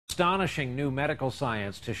astonishing new medical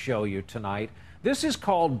science to show you tonight. This is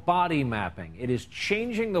called body mapping. It is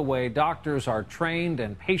changing the way doctors are trained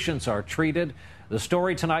and patients are treated. The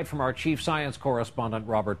story tonight from our chief science correspondent,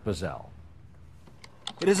 Robert Bazell.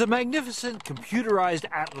 It is a magnificent computerized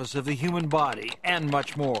atlas of the human body and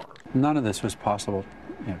much more. None of this was possible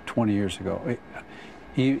 20 years ago,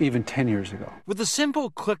 even 10 years ago. With the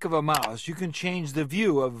simple click of a mouse, you can change the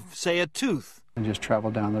view of, say, a tooth. And just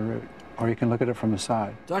travel down the route. Or you can look at it from the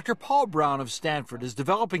side. Dr. Paul Brown of Stanford is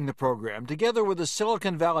developing the program together with a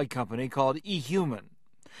Silicon Valley company called eHuman.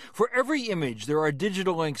 For every image, there are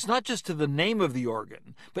digital links not just to the name of the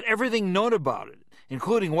organ, but everything known about it,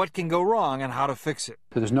 including what can go wrong and how to fix it.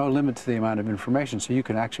 There's no limit to the amount of information, so you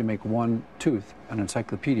can actually make one tooth an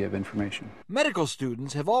encyclopedia of information. Medical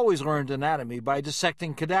students have always learned anatomy by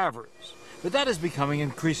dissecting cadavers, but that is becoming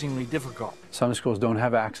increasingly difficult. Some schools don't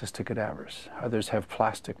have access to cadavers. Others have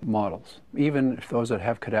plastic models. Even if those that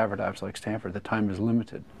have cadaver labs like Stanford, the time is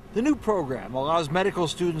limited. The new program allows medical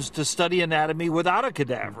students to study anatomy without a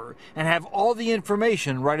cadaver and have all the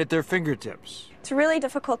information right at their fingertips. It's really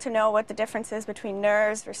difficult to know what the difference is between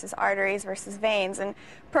nerves versus arteries versus veins, and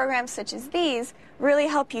programs such as these really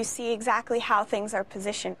help you see exactly how things are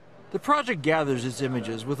positioned. The project gathers its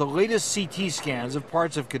images with the latest CT scans of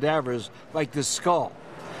parts of cadavers like this skull.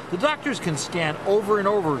 The doctors can scan over and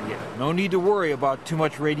over again. No need to worry about too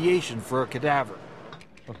much radiation for a cadaver.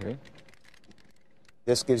 Okay.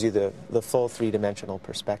 This gives you the full three-dimensional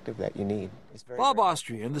perspective that you need. Bob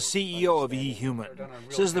Austrian, the CEO of eHuman,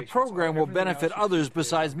 says the program will benefit others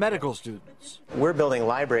besides medical students. We're building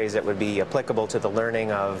libraries that would be applicable to the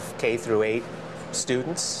learning of K through 8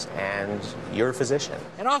 students and your physician.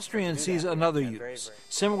 And Austrian sees another use,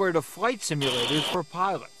 similar to flight simulators for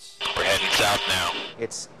pilots. We're heading south now.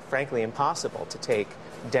 It's frankly impossible to take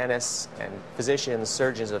dentists and physicians,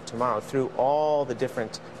 surgeons of tomorrow through all the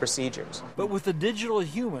different procedures. But with the digital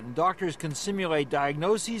human, doctors can simulate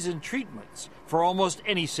diagnoses and treatments for almost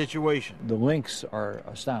any situation. The links are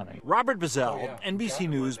astounding. Robert Bazell, NBC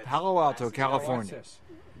News, Palo Alto, California.